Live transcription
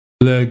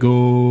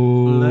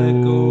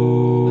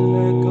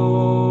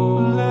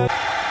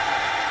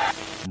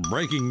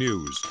Breaking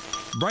news.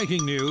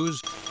 Breaking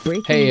news.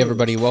 Hey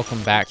everybody,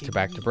 welcome back to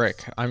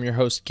Brick. I'm your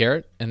host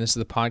Garrett, and this is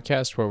the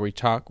podcast where we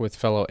talk with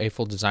fellow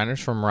AFL designers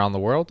from around the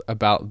world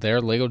about their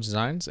Lego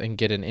designs and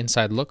get an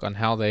inside look on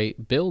how they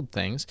build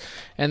things.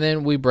 And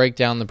then we break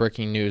down the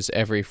breaking news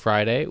every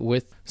Friday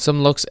with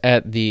some looks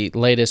at the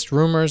latest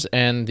rumors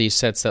and the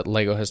sets that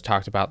Lego has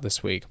talked about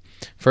this week.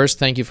 First,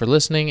 thank you for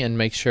listening, and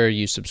make sure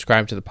you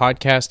subscribe to the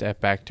podcast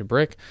at Back to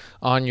Brick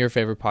on your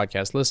favorite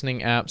podcast listening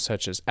apps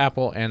such as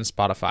Apple and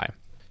Spotify.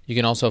 You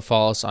can also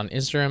follow us on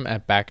Instagram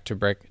at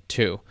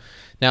Back2Brick2.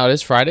 Now, it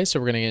is Friday, so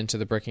we're going to get into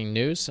the breaking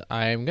news.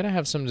 I'm going to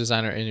have some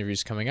designer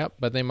interviews coming up,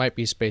 but they might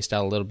be spaced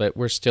out a little bit.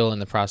 We're still in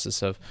the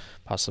process of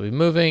possibly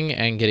moving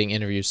and getting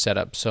interviews set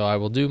up, so I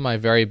will do my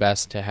very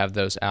best to have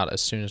those out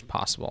as soon as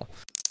possible.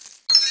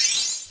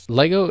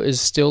 Lego is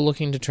still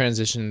looking to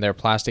transition their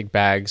plastic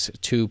bags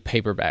to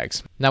paper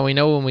bags. Now, we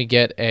know when we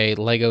get a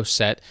Lego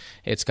set,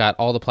 it's got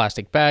all the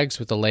plastic bags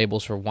with the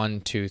labels for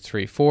 1, 2,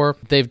 3, 4.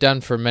 They've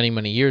done for many,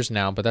 many years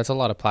now, but that's a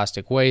lot of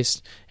plastic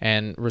waste,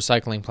 and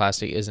recycling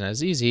plastic isn't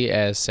as easy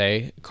as,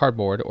 say,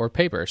 cardboard or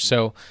paper.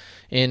 So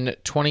in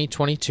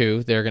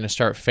 2022, they're going to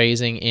start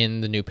phasing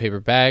in the new paper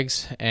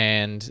bags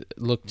and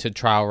look to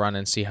trial run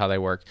and see how they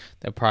work.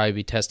 They'll probably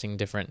be testing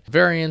different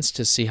variants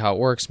to see how it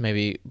works,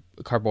 maybe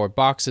cardboard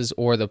boxes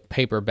or the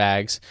paper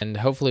bags, and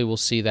hopefully we'll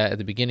see that at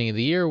the beginning of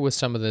the year with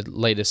some of the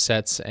latest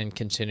sets and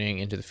continuing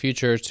into the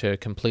future to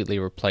completely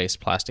replace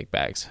plastic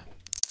bags.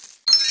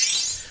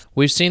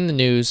 We've seen the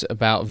news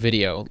about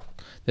video.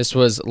 This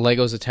was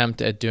Lego's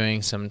attempt at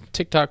doing some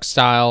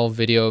TikTok-style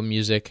video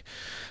music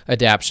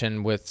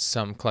adaptation with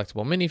some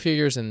collectible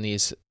minifigures and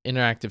these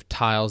interactive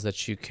tiles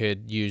that you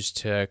could use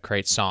to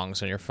create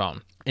songs on your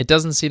phone. It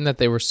doesn't seem that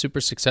they were super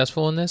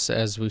successful in this,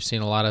 as we've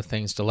seen a lot of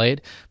things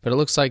delayed, but it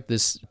looks like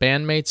this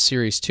Bandmates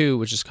Series 2,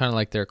 which is kind of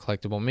like their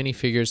collectible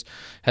minifigures,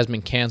 has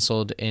been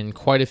canceled in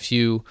quite a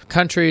few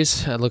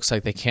countries. It looks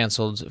like they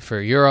canceled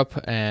for Europe,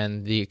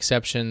 and the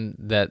exception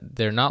that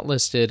they're not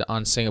listed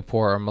on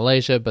Singapore or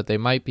Malaysia, but they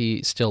might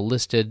be still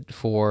listed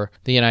for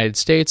the United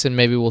States, and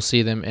maybe we'll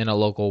see them in a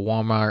local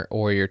Walmart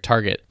or your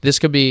Target. This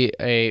could be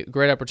a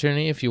great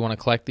opportunity if you want to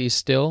collect these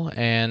still,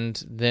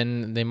 and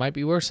then they might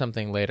be worth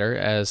something later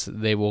as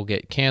they will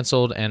get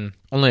canceled, and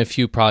only a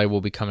few probably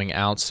will be coming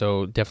out,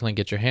 so definitely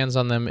get your hands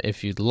on them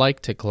if you'd like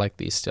to collect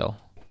these still.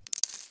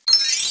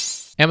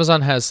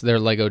 Amazon has their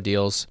Lego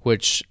deals,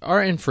 which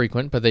are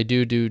infrequent, but they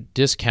do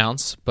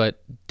discounts,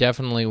 but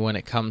definitely when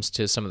it comes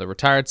to some of the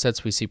retired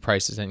sets, we see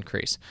prices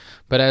increase.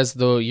 But as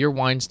the year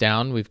winds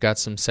down, we've got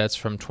some sets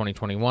from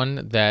 2021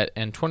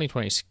 and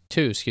 2022,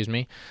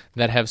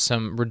 that have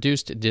some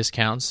reduced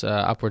discounts,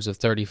 upwards of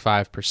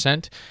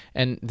 35%,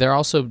 and they're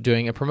also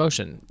doing a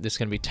promotion. This is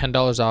going to be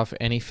 $10 off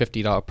any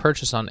 $50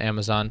 purchase on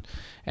Amazon,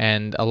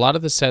 and a lot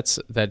of the sets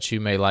that you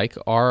may like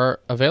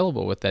are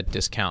available with that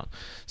discount.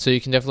 So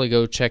you can definitely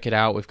go check it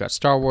out. We've got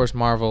Star Wars,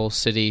 Marvel,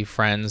 City,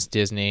 Friends,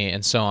 Disney,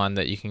 and so on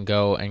that you can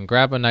go and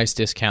grab a nice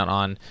discount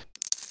on.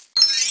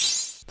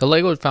 The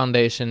LEGO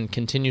Foundation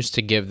continues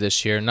to give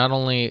this year, not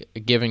only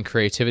giving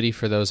creativity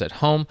for those at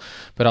home,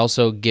 but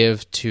also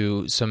give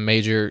to some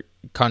major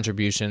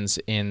contributions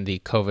in the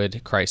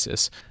COVID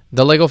crisis.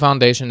 The LEGO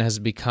Foundation has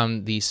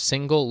become the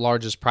single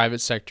largest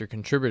private sector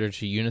contributor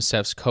to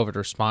UNICEF's COVID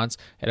response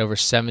at over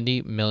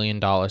 $70 million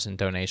in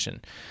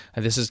donation.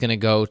 This is going to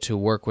go to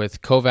work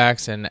with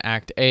COVAX and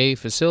ACT A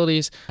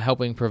facilities,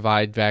 helping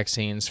provide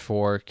vaccines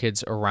for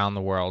kids around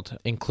the world,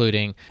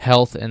 including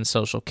health and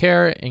social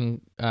care and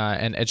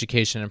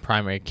education and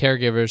primary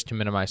caregivers to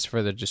minimize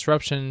further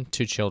disruption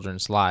to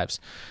children's lives.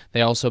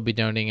 They also be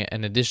donating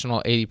an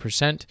additional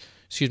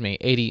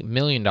 $80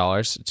 million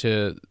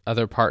to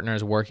other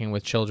partners working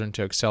with children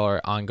to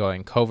accelerate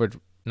ongoing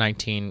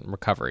COVID-19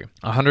 recovery.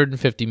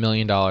 $150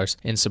 million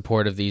in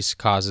support of these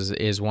causes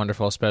is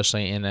wonderful,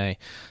 especially in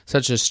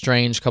such a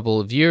strange couple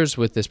of years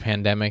with this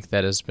pandemic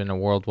that has been a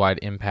worldwide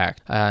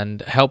impact.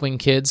 And helping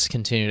kids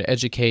continue to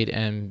educate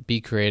and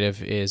be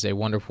creative is a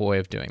wonderful way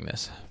of doing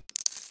this.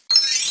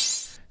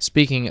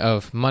 Speaking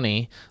of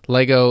money,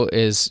 Lego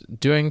is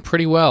doing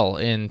pretty well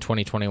in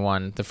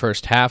 2021. The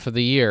first half of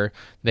the year,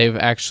 they've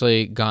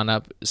actually gone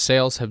up.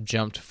 Sales have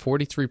jumped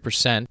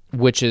 43%,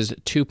 which is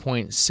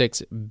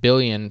 2.6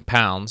 billion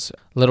pounds.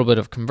 A little bit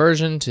of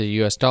conversion to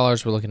US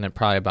dollars, we're looking at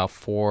probably about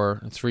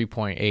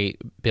 3.8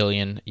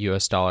 billion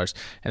US dollars.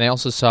 And they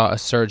also saw a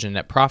surge in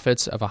net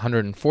profits of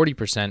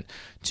 140%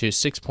 to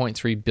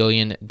 6.3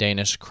 billion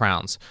Danish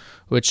crowns,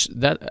 which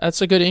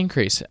that's a good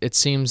increase. It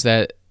seems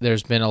that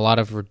there's been a lot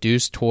of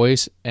reduced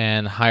toys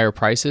and higher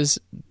prices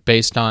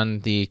based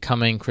on the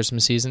coming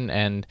Christmas season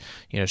and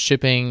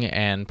shipping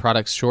and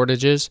product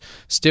shortages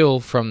still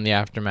from the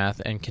aftermath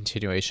and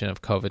continuation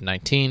of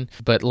COVID-19.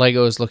 But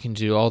Lego is looking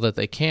to do all that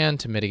they can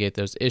to mitigate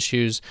those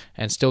issues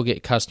and still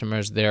get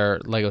customers their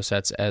Lego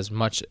sets as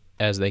much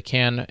as they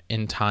can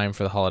in time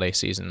for the holiday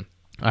season.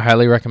 I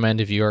highly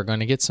recommend if you are going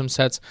to get some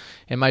sets,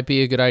 it might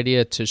be a good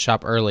idea to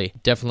shop early.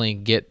 Definitely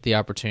get the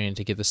opportunity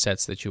to get the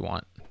sets that you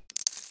want.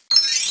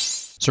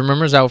 So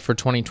rumors out for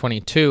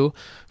 2022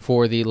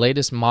 for the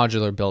latest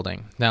modular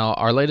building. Now,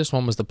 our latest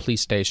one was the police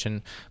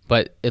station,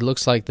 but it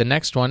looks like the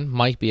next one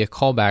might be a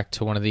callback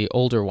to one of the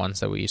older ones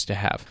that we used to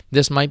have.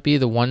 This might be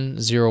the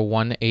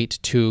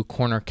 10182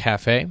 Corner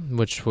Cafe,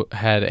 which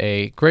had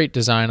a great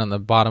design on the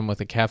bottom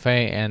with a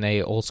cafe and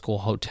a old school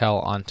hotel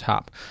on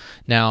top.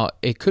 Now,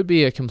 it could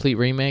be a complete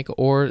remake,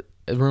 or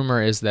the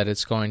rumor is that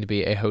it's going to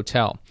be a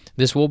hotel.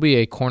 This will be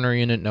a corner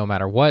unit no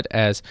matter what,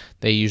 as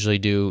they usually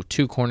do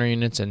 2 corner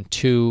units and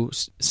 2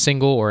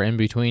 single or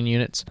in-between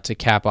units to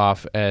cap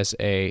off as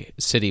a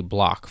city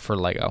block for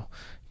LEGO.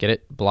 Get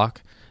it?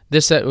 Block?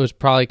 This set was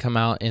probably come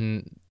out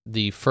in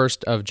the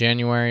 1st of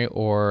January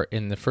or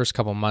in the first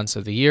couple months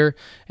of the year,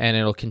 and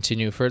it'll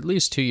continue for at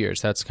least 2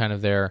 years. That's kind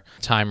of their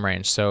time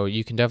range. So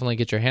you can definitely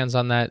get your hands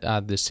on that.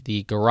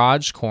 The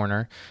garage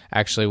corner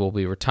actually will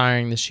be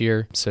retiring this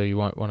year, so you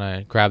want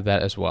to grab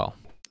that as well.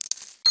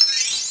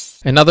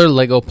 Another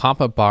LEGO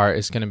pop-up bar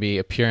is going to be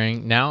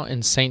appearing now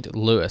in St.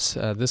 Louis.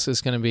 This is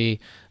going to be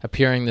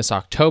appearing this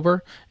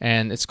October,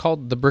 and it's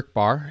called the Brick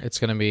Bar. It's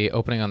going to be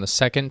opening on the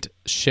Second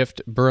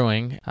Shift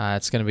Brewing.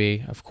 It's going to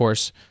be, of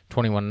course,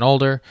 21 and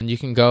older. And you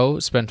can go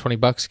spend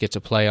 $20, get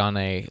to play on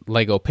a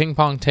LEGO ping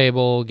pong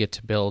table, get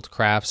to build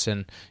crafts,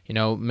 and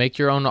make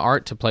your own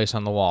art to place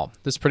on the wall.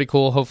 This is pretty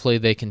cool. Hopefully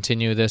they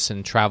continue this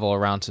and travel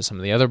around to some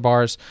of the other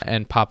bars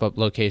and pop-up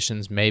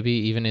locations, maybe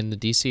even in the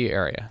DC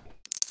area.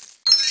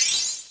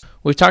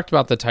 We've talked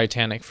about the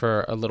Titanic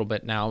for a little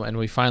bit now, and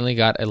we finally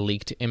got a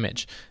leaked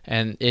image,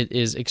 and it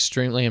is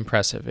extremely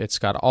impressive. It's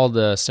got all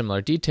the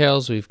similar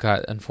details. We've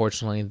got,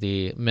 unfortunately,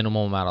 the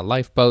minimal amount of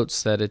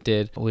lifeboats that it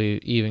did. We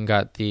even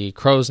got the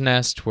crow's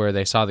nest where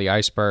they saw the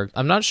iceberg.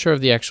 I'm not sure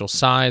of the actual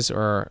size,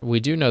 or we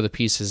do know the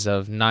pieces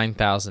of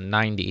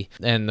 9,090,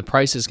 and the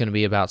price is going to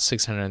be about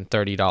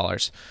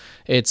 $630.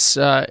 It's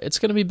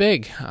going to be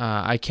big.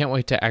 I can't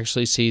wait to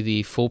actually see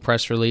the full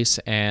press release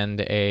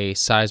and a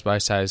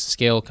size-by-size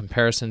scale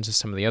comparison to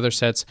some of the other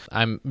sets.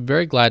 I'm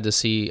very glad to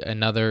see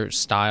another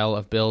style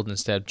of build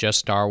instead of just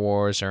Star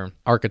Wars or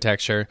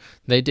architecture.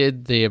 They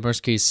did the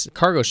Mirski's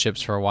cargo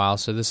ships for a while,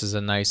 so this is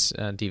a nice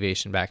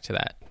deviation back to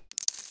that.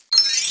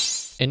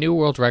 A new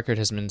world record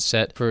has been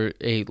set for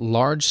a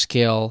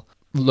large-scale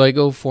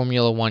LEGO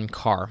Formula One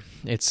car.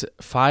 It's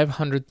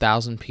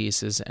 500,000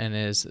 pieces and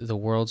is the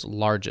world's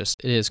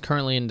largest. It is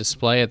currently in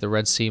display at the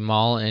Red Sea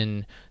Mall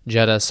in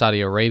Jeddah,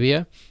 Saudi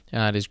Arabia.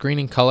 It is green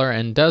in color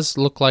and does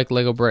look like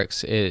LEGO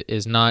bricks. It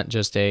is not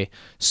just a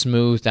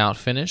smoothed out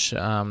finish.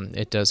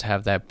 It does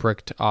have that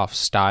bricked off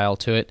style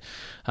to it.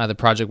 The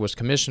project was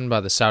commissioned by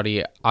the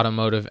Saudi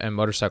Automotive and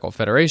Motorcycle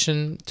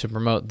Federation to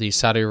promote the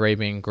Saudi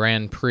Arabian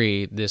Grand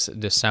Prix this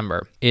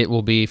December. It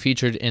will be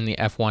featured in the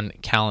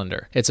F1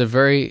 calendar. It's a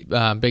very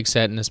big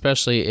set, and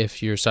especially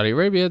if you're Saudi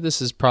Arabia,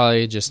 this is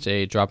probably just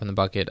a drop in the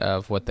bucket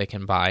of what they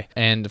can buy.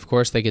 And of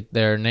course, they get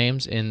their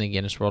names in the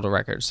Guinness World of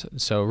Records.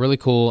 So really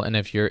cool, and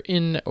if you're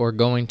in or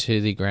going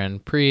to the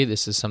Grand Prix,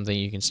 this is something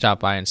you can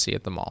stop by and see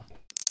at the mall.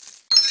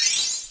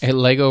 A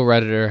LEGO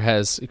Redditor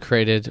has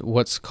created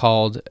what's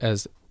called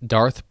as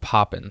Darth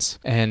Poppins,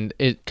 and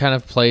it kind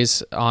of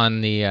plays on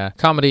the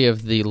comedy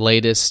of the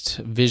latest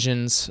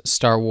Visions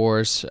Star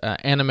Wars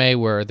anime,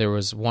 where there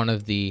was one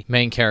of the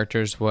main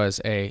characters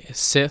was a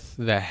Sith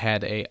that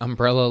had a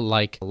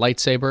umbrella-like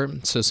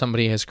lightsaber. So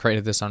somebody has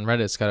created this on Reddit.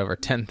 It's got over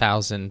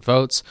 10,000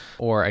 votes,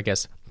 or I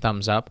guess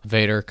thumbs up.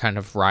 Vader kind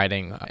of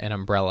riding an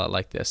umbrella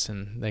like this,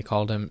 and they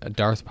called him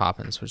Darth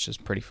Poppins, which is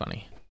pretty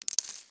funny.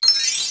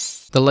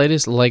 The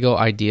latest LEGO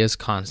Ideas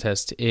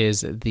contest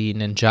is the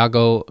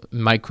Ninjago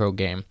micro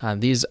game.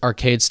 These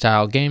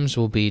arcade-style games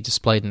will be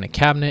displayed in a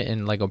cabinet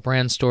in LEGO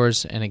brand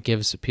stores, and it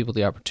gives people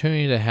the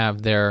opportunity to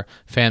have their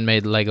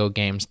fan-made LEGO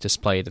games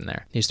displayed in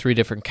there. These 3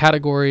 different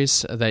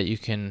categories that you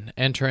can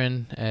enter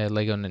in: a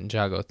LEGO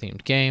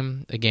Ninjago-themed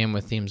game, a game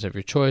with themes of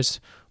your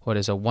choice, what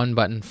is a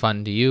one-button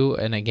fun to you,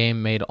 and a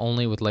game made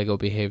only with LEGO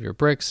behavior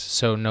bricks,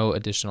 so no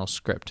additional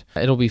script.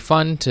 It'll be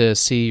fun to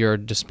see your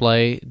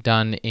display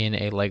done in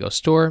a LEGO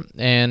store,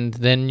 and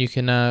then you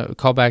can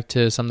call back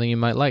to something you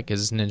might like,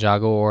 as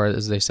Ninjago or,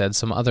 as they said,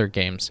 some other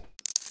games.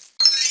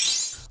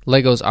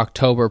 LEGO's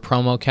October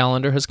promo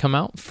calendar has come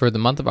out. For the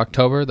month of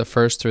October, the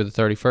 1st through the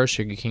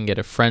 31st, you can get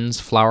a Friends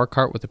flower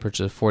cart with a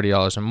purchase of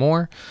 $40 or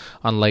more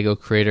on LEGO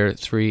Creator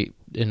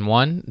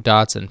 3-in-1,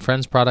 Dots, and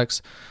Friends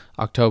products.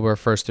 October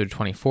 1st through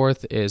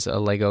 24th is a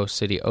LEGO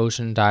City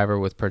Ocean Diver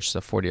with purchase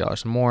of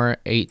 $40 or more.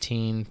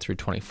 18 through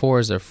 24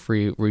 is a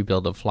free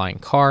rebuild of Flying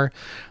Car.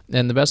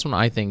 And the best one,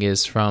 I think,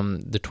 is from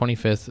the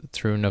 25th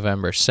through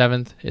November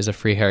 7th is a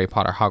free Harry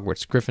Potter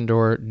Hogwarts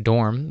Gryffindor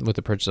dorm with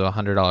a purchase of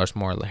 $100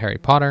 more Harry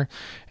Potter.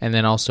 And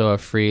then also a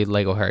free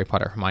LEGO Harry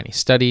Potter Hermione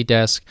study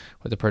desk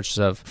with a purchase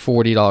of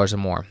 $40 or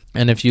more.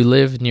 And if you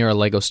live near a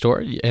LEGO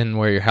store and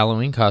wear your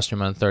Halloween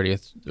costume on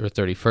 30th or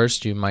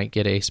 31st, you might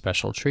get a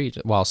special treat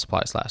while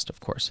supplies last,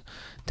 of course.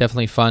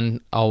 Definitely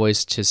fun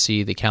always to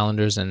see the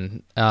calendars.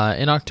 And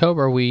in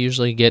October, we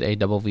usually get a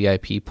double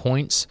VIP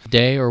points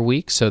day or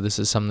week. So this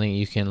is something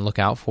you can look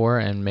out for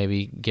and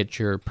maybe get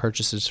your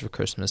purchases for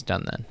Christmas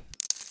done then.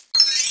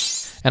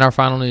 And our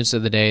final news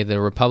of the day, the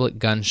Republic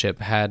gunship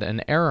had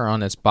an error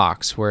on its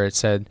box where it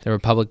said the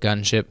Republic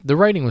gunship. The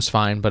writing was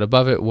fine, but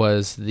above it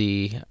was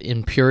the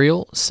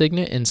Imperial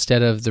signet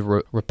instead of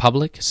the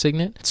Republic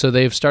signet. So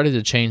they've started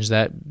to change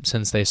that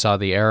since they saw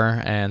the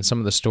error, and some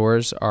of the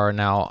stores are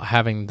now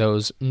having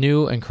those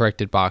new and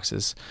corrected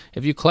boxes.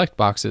 If you collect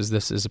boxes,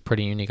 this is a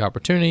pretty unique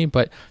opportunity,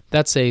 but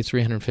that's a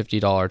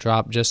 $350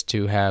 drop just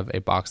to have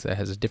a box that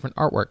has a different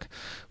artwork.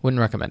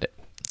 Wouldn't recommend it.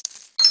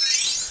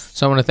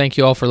 So I want to thank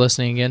you all for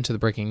listening again to the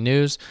breaking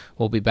news.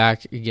 We'll be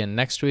back again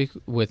next week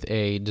with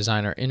a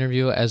designer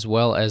interview as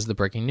well as the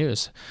breaking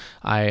news.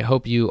 I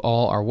hope you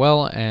all are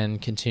well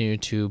and continue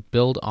to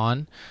build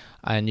on.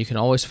 And you can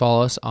always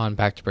follow us on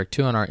Back to Brick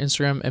 2 on our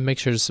Instagram, and make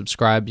sure to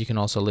subscribe. You can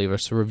also leave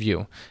us a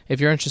review.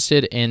 If you're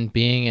interested in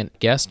being a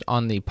guest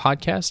on the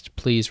podcast,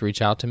 please reach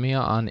out to me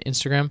on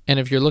Instagram. And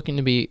if you're looking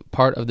to be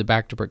part of the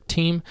Back to Brick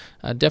team,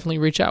 definitely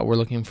reach out. We're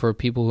looking for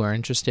people who are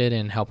interested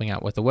in helping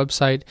out with the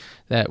website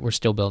that we're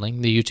still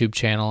building, the YouTube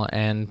channel,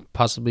 and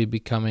possibly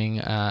becoming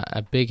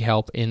a big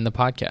help in the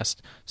podcast.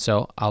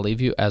 So I'll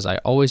leave you as I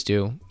always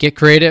do. Get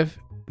creative,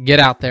 get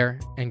out there,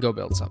 and go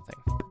build something.